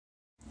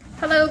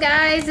Hello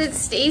guys, it's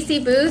Stacy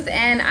Booth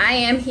and I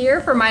am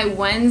here for my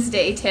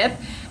Wednesday tip,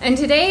 and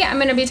today I'm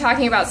going to be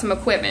talking about some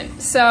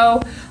equipment.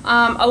 So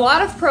a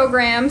lot of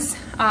programs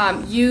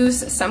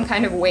use some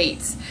kind of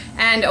weights,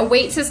 and a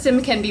weight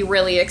system can be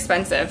really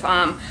expensive.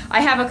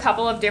 I have a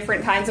couple of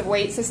different kinds of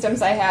weight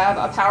systems. I have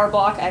a power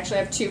block. I actually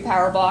have 2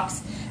 power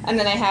blocks, and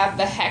then I have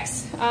the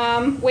Hex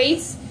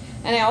weights,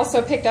 and I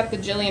also picked up the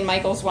Jillian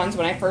Michaels ones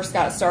when I first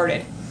got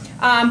started.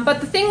 But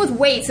the thing with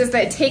weights is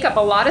that they take up a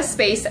lot of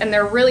space and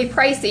they're really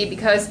pricey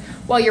because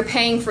while you're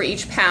paying for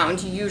each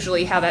pound,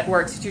 usually how that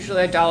works, it's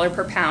usually $1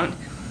 per pound.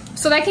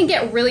 So that can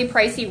get really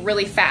pricey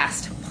really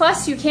fast.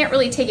 Plus you can't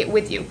really take it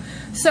with you.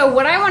 So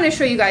what I want to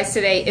show you guys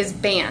today is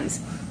bands.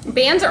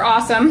 Bands are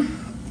awesome.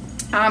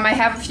 I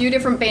have a few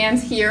different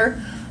bands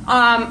here.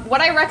 What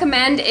I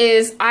recommend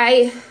is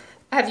I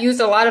have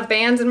used a lot of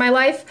bands in my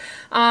life,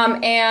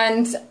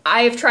 and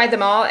I've tried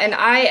them all, and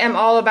I am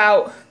all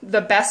about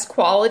the best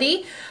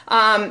quality,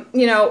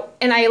 you know,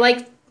 and I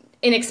like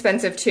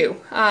inexpensive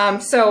too.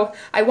 So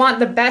I want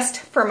the best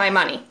for my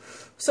money.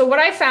 So what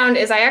I found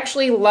is I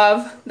actually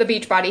love the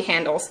Beachbody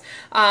handles.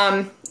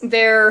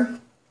 They're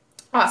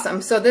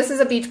awesome. So this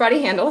is a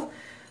Beachbody handle.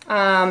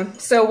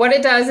 So what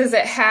it does is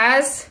it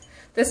has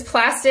this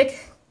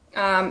plastic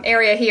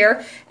area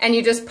here, and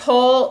you just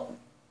pull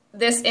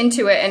this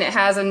into it and it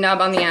has a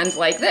nub on the end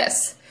like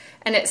this,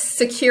 and it's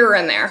secure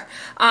in there.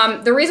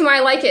 The reason why I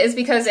like it is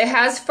because it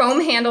has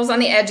foam handles on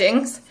the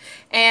edgings,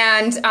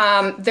 and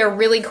they're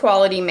really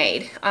quality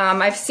made.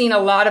 I've seen a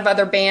lot of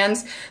other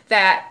bands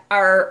that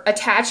are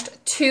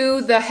attached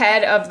to the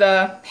head of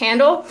the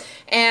handle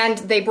and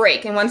they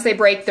break, and once they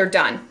break they're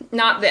done.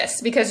 Not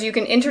this, because you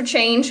can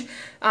interchange.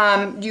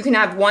 You can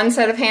have one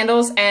set of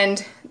handles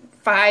and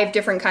 5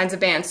 different kinds of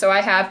bands. So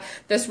I have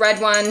this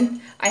red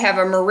one, I have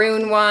a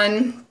maroon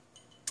one,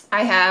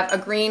 I have a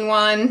green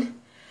one,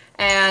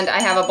 and I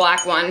have a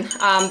black one.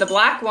 The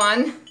black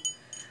one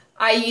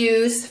I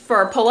use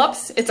for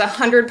pull-ups. It's a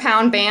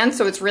 100-pound band,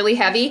 so it's really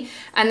heavy.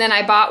 And then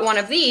I bought one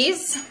of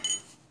these,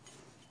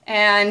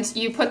 and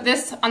you put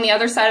this on the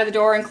other side of the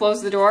door and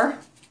close the door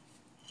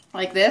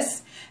like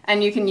this,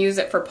 and you can use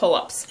it for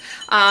pull-ups.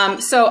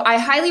 So I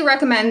highly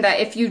recommend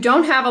that if you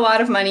don't have a lot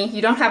of money,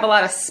 you don't have a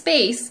lot of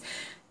space,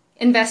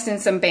 invest in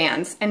some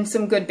bands, and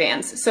some good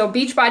bands. So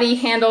Beachbody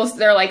handles,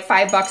 they're like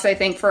 $5 I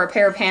think for a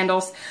pair of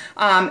handles.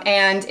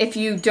 And if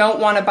you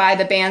don't want to buy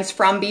the bands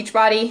from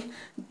Beachbody,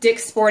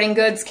 Dick's Sporting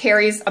Goods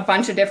carries a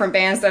bunch of different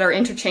bands that are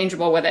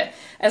interchangeable with it.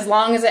 As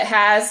long as it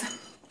has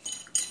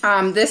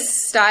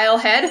this style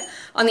head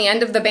on the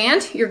end of the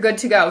band, you're good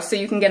to go. So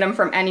you can get them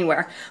from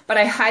anywhere. But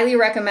I highly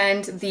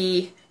recommend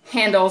the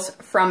handles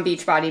from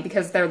Beachbody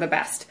because they're the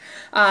best.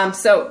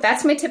 So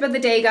that's my tip of the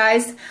day,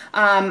 guys.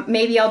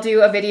 Maybe I'll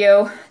do a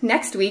video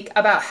next week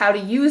about how to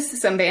use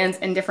some bands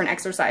in different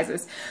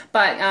exercises.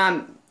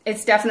 But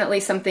it's definitely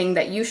something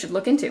that you should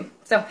look into.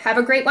 So have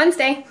a great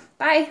Wednesday.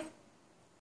 Bye.